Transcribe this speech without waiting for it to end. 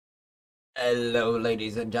Hello,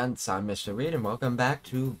 ladies and gents, I'm Mr. Reed, and welcome back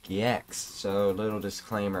to GX. So, little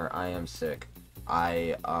disclaimer, I am sick.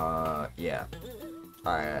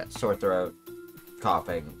 Sore throat,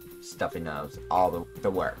 coughing, stuffy nose, all the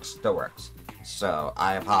works. So,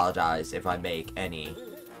 I apologize if I make any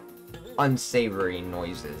unsavory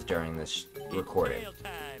noises during this recording.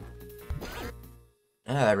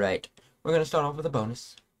 Alright, we're gonna start off with a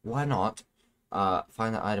bonus. Why not?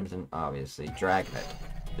 Find the items and obviously Dragnet.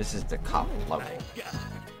 This is the cop level.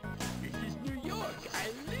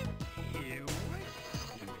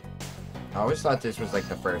 I always thought this was like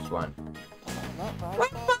the first one.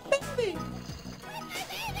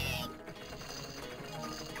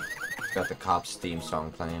 Got the cop's theme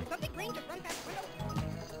song playing.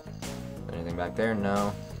 Anything back there?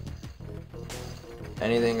 No.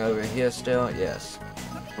 Anything over here still? Yes.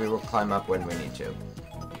 We will climb up when we need to.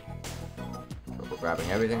 But we're grabbing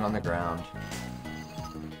everything on the ground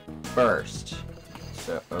first.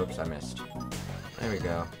 So, oops, I missed. There we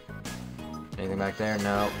go. Anything back there?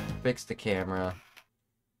 No. Fix the camera.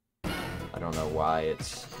 I don't know why it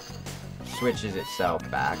switches itself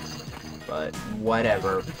back, but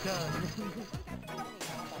whatever.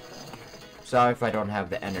 Sorry if I don't have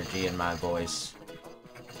the energy in my voice.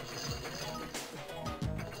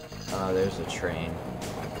 Oh, there's a train.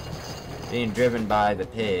 Being driven by the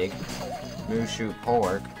pig. Mushu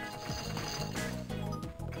pork.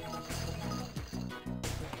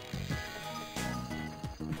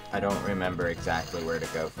 I don't remember exactly where to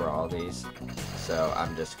go for all these, so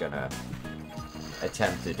I'm just gonna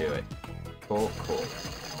attempt to do it. Cool.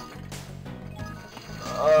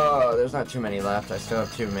 Oh, there's not too many left. I still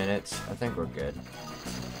have 2 minutes. I think we're good.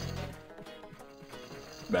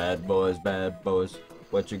 Bad boys,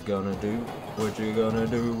 what you gonna do? What you gonna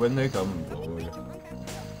do when they come for you?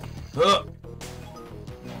 Huh!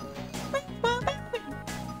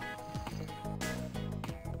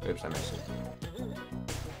 Oops, I missed.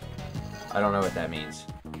 I don't know what that means.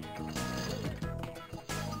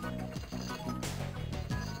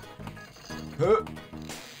 Huh.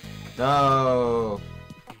 No!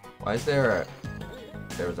 Why is there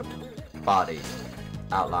was a body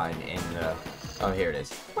outlined in the... Oh, here it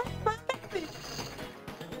is.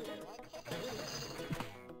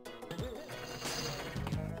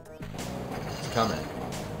 It's coming.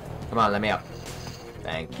 Come on, let me up.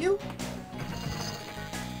 Thank you.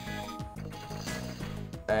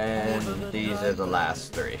 And these are the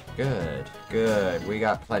last 3. Good. We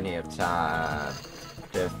got plenty of time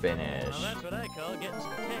to finish. Well, that's what I call getting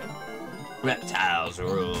some tail. Reptiles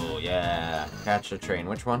rule, yeah. Catch the train.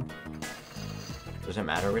 Which one? Does it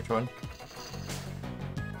matter which one?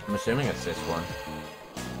 I'm assuming it's this one.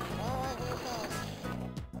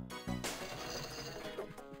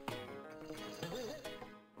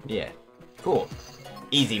 Yeah. Cool.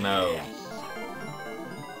 Easy mode.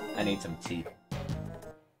 I need some tea.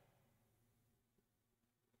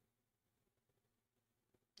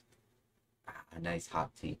 A nice hot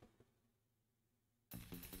tea.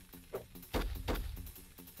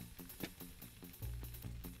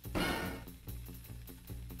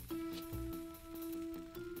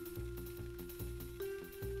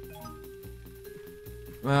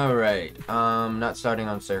 Alright, not starting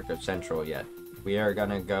on Circuit Central yet. We are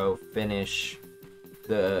gonna go finish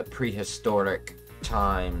the prehistoric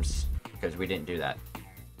times, because we didn't do that.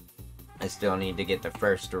 I still need to get the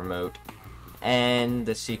first remote and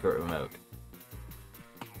the secret remote.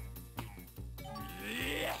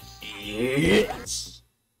 Yes!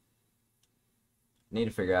 Need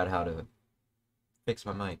to figure out how to fix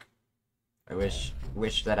my mic. I wish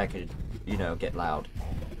that I could, you know, get loud.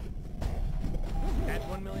 At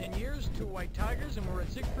 1 million years, 2 white tigers, and we're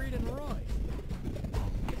at Siegfried and Roy.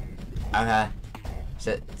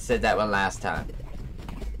 Said that one last time.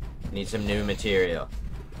 Need some new material.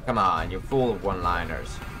 Come on, you're full of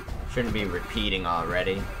one-liners. Shouldn't be repeating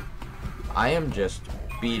already. I am just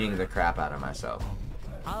beating the crap out of myself.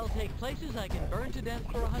 I'll take places I can burn to death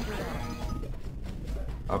for 100 hours.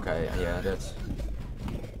 Okay, yeah, that's...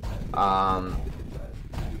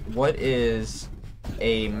 What is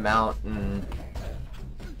a mountain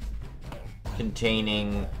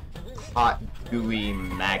containing hot, gooey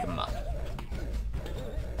magma?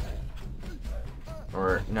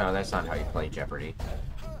 Or, no, that's not how you play Jeopardy.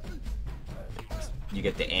 You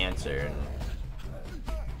get the answer and...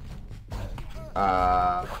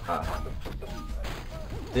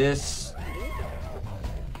 This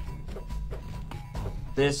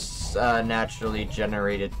naturally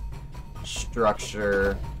generated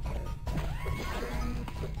structure.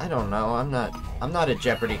 I don't know. I'm not a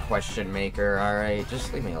Jeopardy question maker. All right,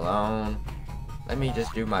 just leave me alone. Let me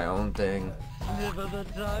just do my own thing. Snip of the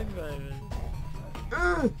tongue, baby.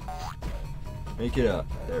 Make it up.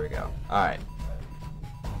 There we go. Alright.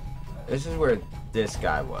 This is where this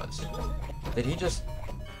guy was. Did he just...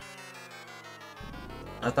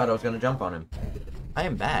 I thought I was gonna jump on him. I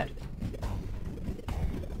am bad.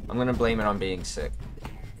 I'm gonna blame it on being sick.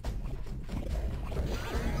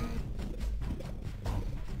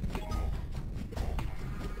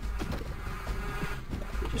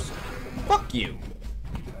 Just... Fuck you!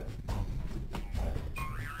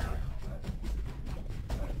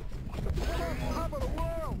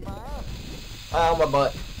 Ow, my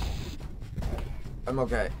butt. I'm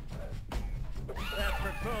okay. That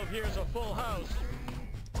for 12 years a full house.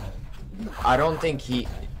 I don't think he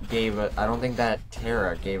gave a, I don't think that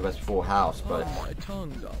Terra gave us full house, but Oh, my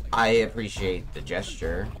tongue, darling. I appreciate the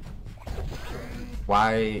gesture.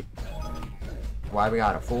 Why we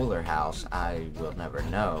got a fuller house, I will never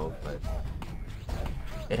know, but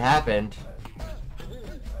it happened.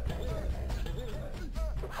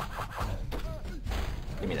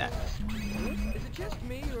 Give me that. Is it just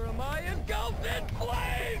me, or am I engulfed in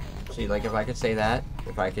flames? See, like, if I could say that,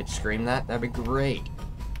 if I could scream that, that'd be great.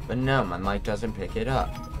 But no, my mic doesn't pick it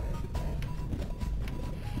up.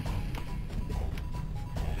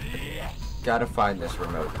 Yes. Gotta find this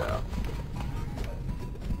remote, though,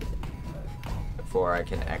 before I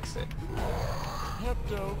can exit.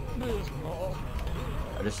 Pepto-Bismol.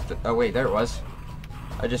 I just... Oh, wait, there it was.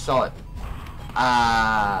 I just saw it.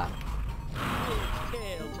 Ah...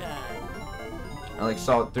 Tail time. I, like,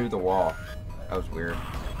 saw it through the wall. That was weird.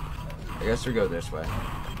 I guess we go this way.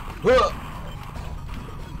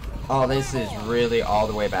 Oh, this is really all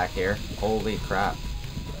the way back here. Holy crap.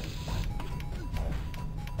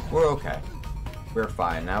 We're okay. We're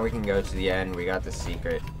fine. Now we can go to the end. We got the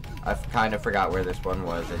secret. I kind of forgot where this one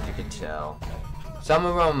was, as you can tell. Some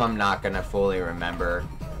of them I'm not going to fully remember,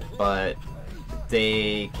 but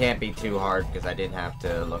they can't be too hard because I didn't have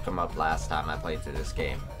to look them up last time I played through this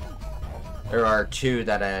game. There are two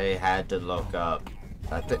that I had to look up.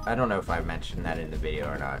 I don't know if I mentioned that in the video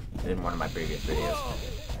or not, in one of my previous videos.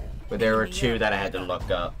 But there were two that I had to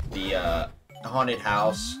look up. The haunted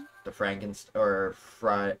house, the Frankenstein, or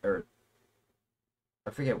I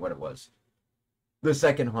forget what it was. The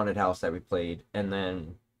second haunted house that we played, and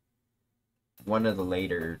then one of the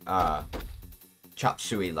later Chop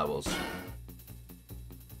Suey levels.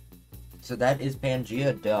 So that is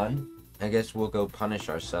Pangea done. I guess we'll go punish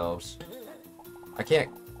ourselves. I can't...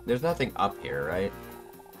 There's nothing up here, right?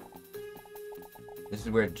 This is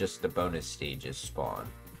where just the bonus stages spawn.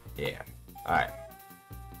 Yeah. Alright.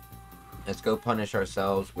 Let's go punish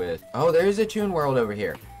ourselves with... Oh, there is a Toon World over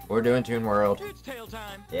here. We're doing Toon World. It's tail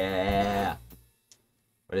time. Yeah.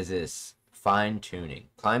 What is this? Fine tuning.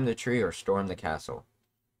 Climb the tree or storm the castle.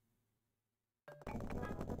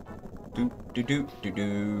 Do do do do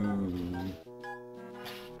do.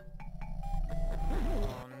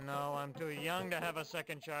 Oh no, I'm too young to have a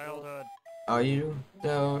second childhood. Are you?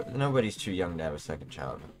 No, nobody's too young to have a second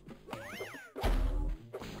child.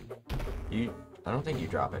 I don't think you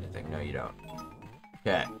drop anything. No, you don't.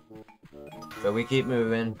 Okay. So we keep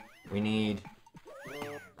moving. We need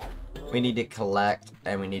to collect,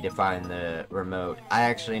 and we need to find the remote. I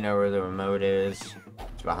actually know where the remote is.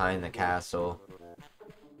 It's behind the castle.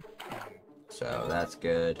 So that's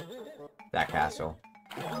good. That castle.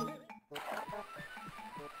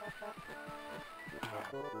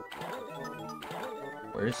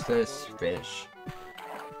 Where's this fish?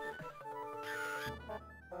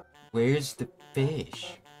 Where's the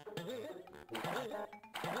fish?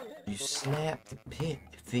 You slapped the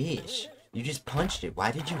fish. You just punched it.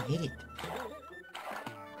 Why did you hit it?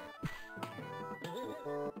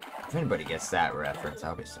 If anybody gets that reference,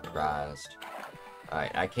 I'll be surprised.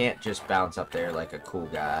 Alright, I can't just bounce up there like a cool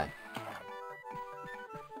guy.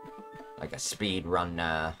 Like a speed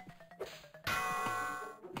runner.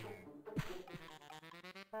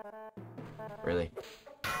 Really?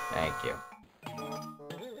 Thank you.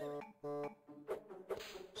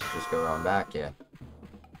 Let's just go on back, yeah.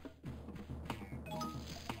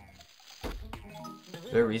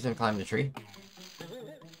 Is there a reason to climb the tree?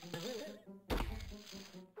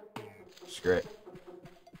 Screw it.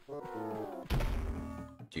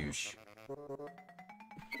 Douche.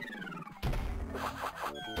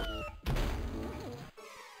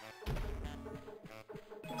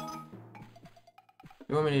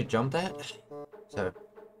 You want me to jump that? Is that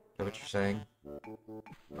what you're saying? You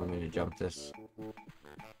want me to jump this?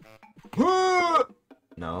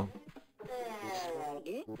 No.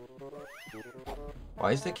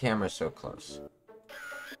 Why is the camera so close?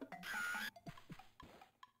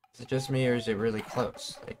 Is it just me or is it really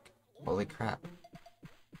close? Like, holy crap.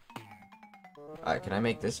 Alright, can I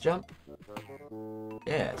make this jump?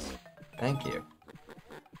 Yes. Thank you.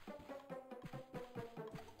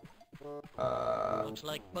 Looks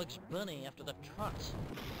like Bugs Bunny after the Trots.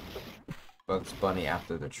 Bugs Bunny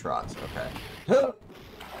after the Trots. Okay.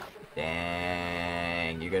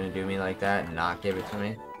 Dang. You're gonna do me like that and not give it to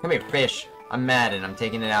me? Come here, fish. I'm mad and I'm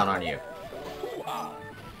taking it out on you.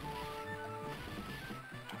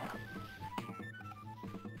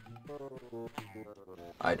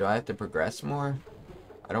 Alright, do I have to progress more?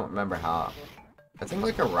 I don't remember how. I think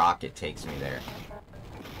like a rocket takes me there.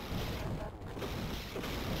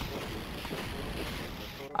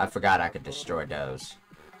 I forgot I could destroy those.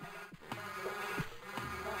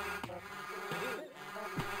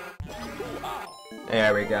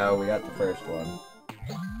 There we go, we got the first one.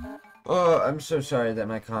 Oh, I'm so sorry that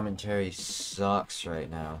my commentary sucks right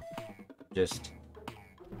now.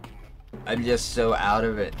 I'm just so out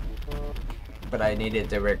of it. But I needed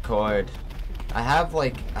to record. I have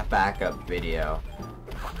like a backup video.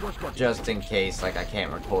 Just in case like I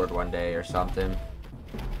can't record one day or something.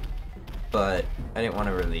 But I didn't want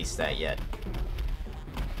to release that yet.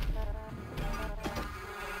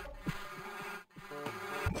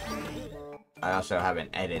 I also haven't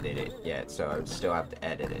edited it yet, so I would still have to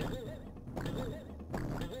edit it.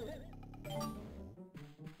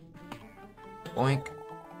 Boink.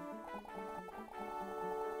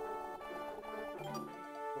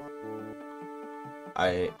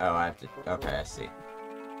 I have to, okay, I see.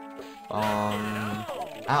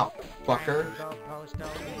 Ow, fucker.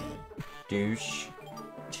 Douche.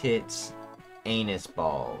 Tits. Anus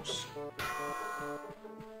balls.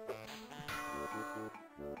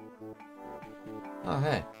 Oh,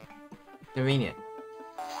 hey. Convenient.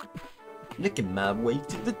 Look at my way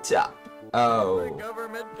to the top. Oh. The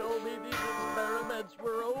government told me these experiments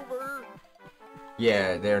were over.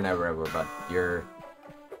 Yeah, they're never over, but you're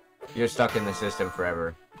stuck in the system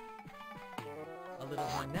forever. A little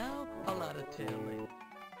more now, a lot of tail later.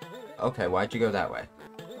 Okay, why'd you go that way?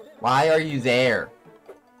 Why are you there?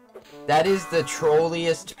 That is the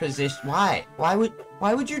trolliest position. Why? Why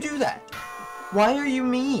would you do that? Why are you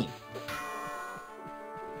mean?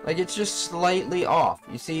 Like, it's just slightly off.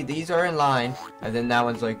 You see, these are in line, and then that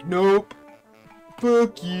one's like, nope.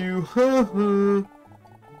 Fuck you. Haha.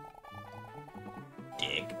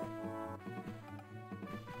 Dick.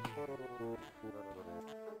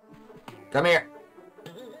 Come here.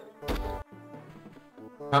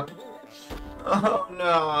 Come. Oh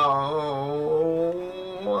no.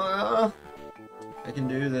 I can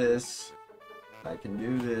do this. I can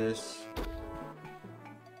do this.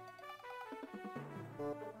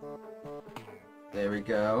 There we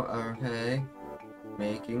go. Okay.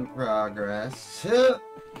 Making progress.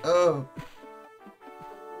 Oh.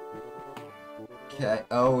 Okay.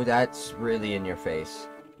 Oh, that's really in your face.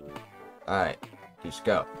 Alright. Just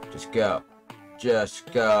go. Just go.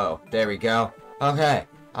 Just go. There we go. Okay.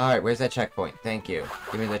 Alright, where's that checkpoint? Thank you.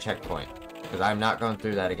 Give me the checkpoint. Because I'm not going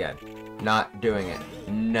through that again. Not doing it.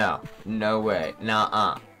 No. No way.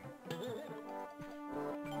 Nuh-uh.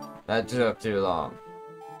 That took too long.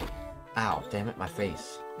 Ow, damn it, my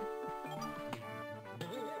face.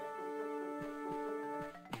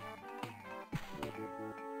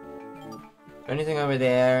 Anything over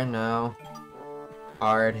there? No.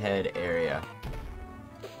 Hard head area.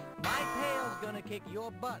 My tail's gonna kick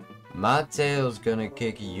your butt. My tail's gonna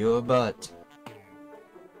kick your butt.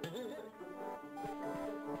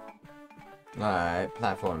 Alright,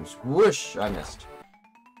 platforms. Whoosh! I missed.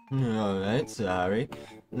 Alright, sorry.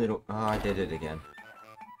 Little. Oh, I did it again.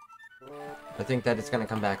 I think that it's gonna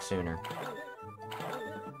come back sooner.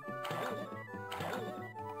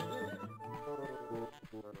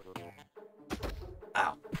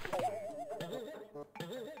 Ow.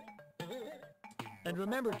 And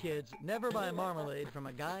remember, kids, never buy marmalade from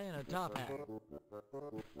a guy in a top hat.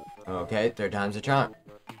 Okay, third time's a charm.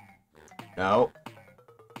 No.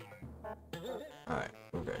 Alright,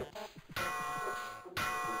 we're good.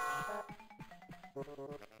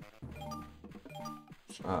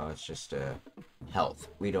 Oh, it's just health.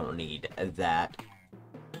 We don't need that.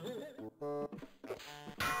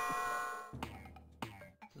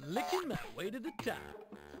 Licking my way to the top.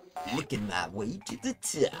 Licking my way to the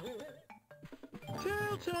top.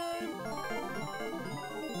 Tail time!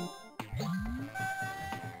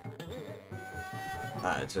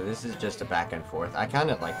 Alright, so this is just a back and forth. I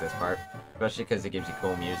kind of like this part, especially because it gives you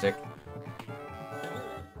cool music.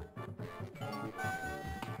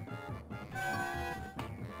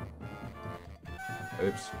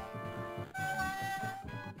 Oops.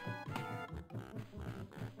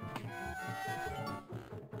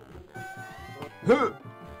 Huh.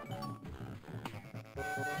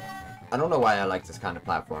 I don't know why I like this kind of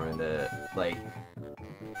platforming, the, like,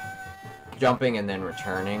 jumping and then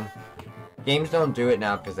returning. Games don't do it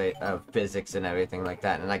now because they have physics and everything like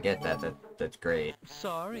that, and I get that, that's great.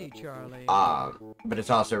 Sorry, Charlie. But it's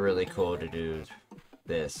also really cool to do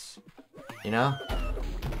this, you know?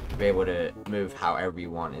 Be able to move however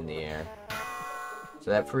you want in the air. So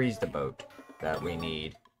that frees the boat that we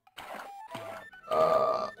need.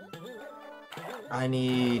 I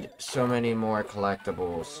need so many more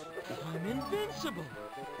collectibles. I'm invincible.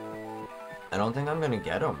 I don't think I'm gonna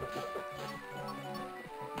get them.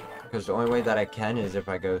 Because the only way that I can is if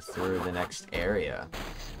I go through the next area.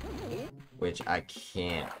 Which I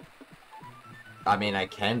can't. I mean, I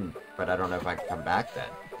can, but I don't know if I can come back then.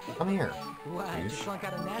 Come here. Why, you slunk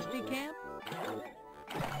out of nasty camp?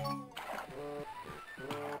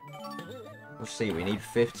 We'll see, we need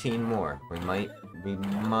 15 more. We might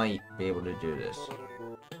be able to do this.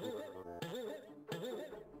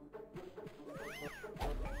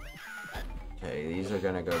 Okay, these are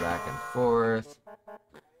gonna go back and forth.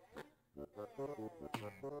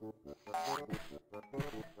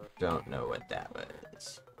 Don't know what that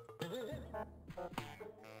was.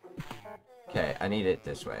 Okay, I need it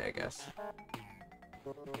this way, I guess.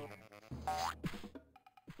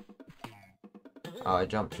 Oh, I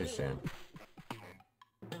jumped too soon.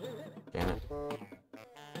 Damn it.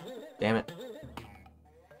 Damn it.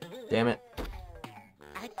 Damn it.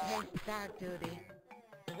 I take dog duty.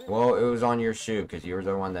 Well, it was on your shoe, because you were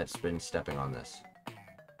the one that's been stepping on this.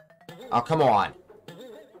 Oh, come on!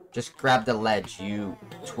 Just grab the ledge, you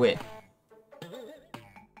twit.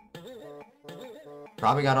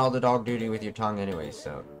 Probably got all the dog duty with your tongue anyway,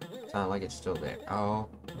 so it's not like it's still there. Oh,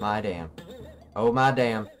 my damn. Oh, my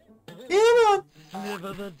damn. Come on! Slip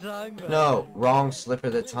of the tongue. No, wrong slip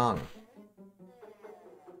of the tongue.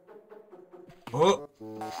 Oh.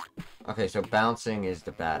 Okay, so bouncing is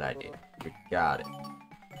the bad idea. We got it.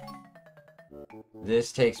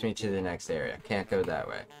 This takes me to the next area. Can't go that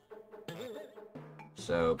way.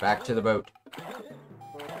 So, back to the boat.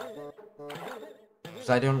 Because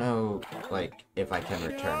I don't know, like, if I can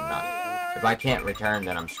return or not. If I can't return,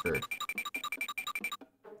 then I'm screwed.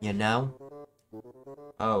 You know?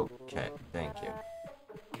 Okay, thank you.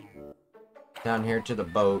 Down here to the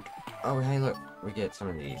boat. Oh, hey, look. We get some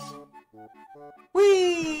of these.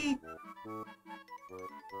 Whee!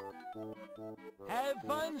 Have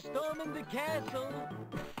fun storming the castle.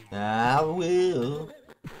 I will.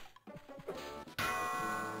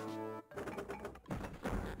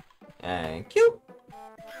 Thank you.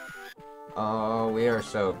 Oh, we are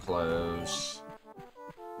so close.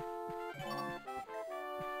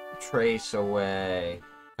 Trace away.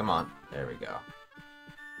 Come on. There we go.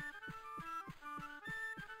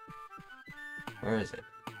 Where is it?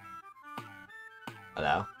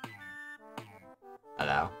 Hello?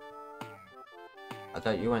 Hello? I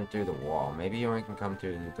thought you went through the wall. Maybe you only can come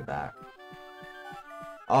through the back.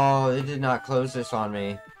 Oh, they did not close this on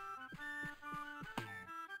me.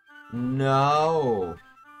 No.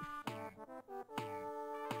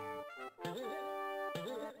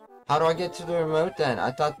 How do I get to the remote then?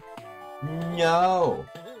 I thought... No.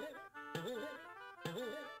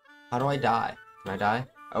 How do I die? Can I die?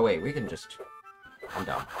 Oh wait, we can just... I'm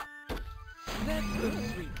dumb. That's good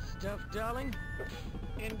sweet stuff, darling.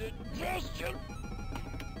 Indigestion.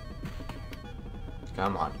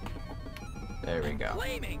 Come on. There we go.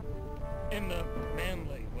 Flaming. In the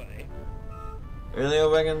manly way. Really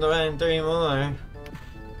hope I can find 3 more.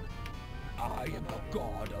 I am the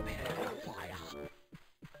god of hellfire.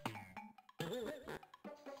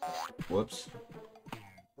 Whoops.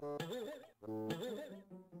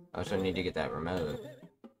 I also need to get that remote.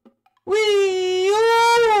 Whee!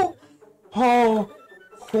 Oh! Oh!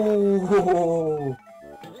 Oh!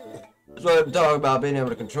 That's what I'm talking about, being able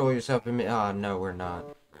to control yourself in me. Ah, no, we're not.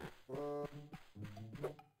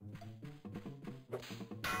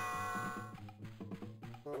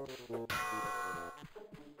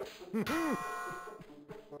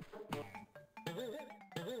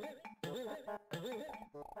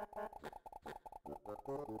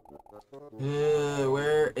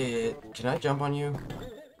 Where is... Can I jump on you?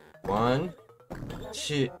 1,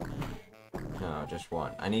 2... No, just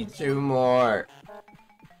 1. I need 2 more.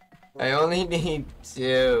 I only need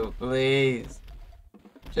 2, please.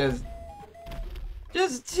 Just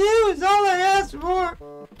 2 is all I asked for.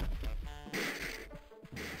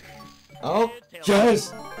 Oh,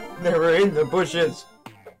 yes! They were in the bushes.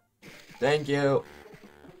 Thank you.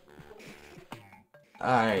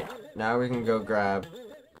 Alright, now we can go grab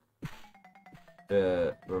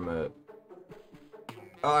the remote.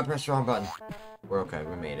 Oh, I pressed the wrong button. We're okay,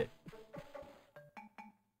 we made it.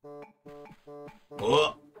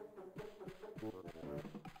 Oh!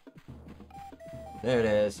 There it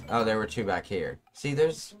is. Oh, there were two back here. See,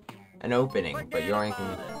 there's an opening, but you only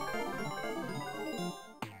can...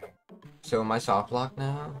 So am I soft locked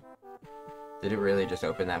now? Did it really just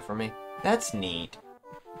open that for me? That's neat.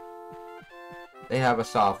 They have a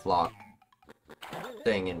soft lock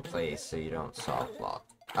thing in place so you don't soft lock.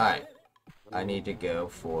 Alright. I need to go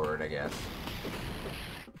forward, I guess.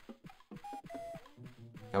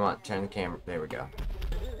 Come on, turn the camera. There we go.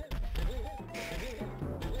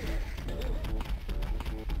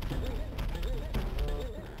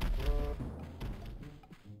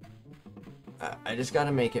 I just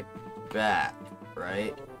gotta make it back,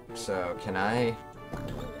 right? So, can I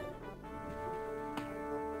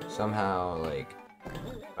somehow, like,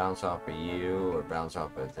 bounce off of you or bounce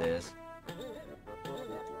off of this?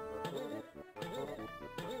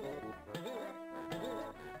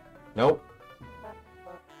 Nope.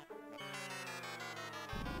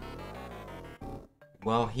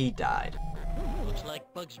 Well, he died. Looks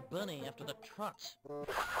like Bugs Bunny after the Trots.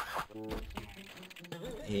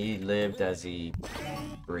 He lived as he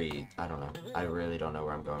breathed. I don't know. I really don't know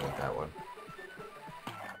where I'm going with that one.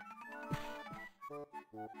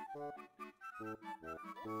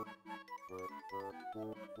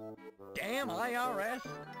 Damn IRS!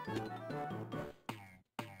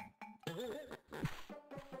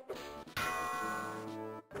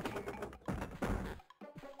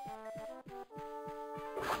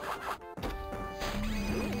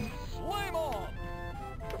 Flame on!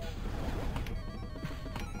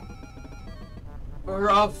 We're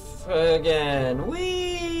off again.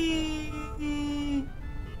 Whee!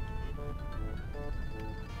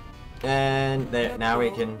 And there, now we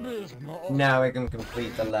can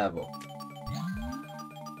complete the level.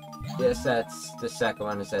 Yes, that's the second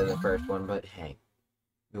one instead of the first one, but hey,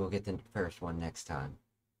 we will get the first one next time.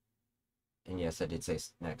 And yes, I did say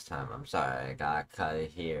next time. I'm sorry, I gotta cut it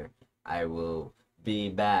here. I will be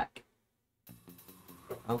back.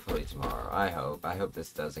 Hopefully tomorrow. I hope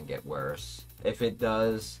this doesn't get worse. If it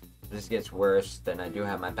does, this gets worse, then I do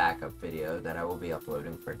have my backup video that I will be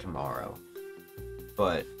uploading for tomorrow.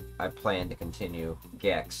 But I plan to continue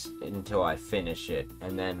Gex until I finish it,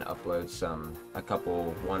 and then upload a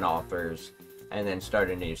couple one-offers, and then start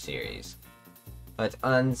a new series. But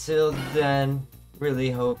until then,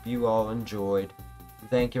 really hope you all enjoyed.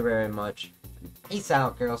 Thank you very much. Peace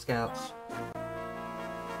out, Girl Scouts.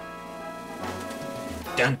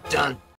 Dun dun!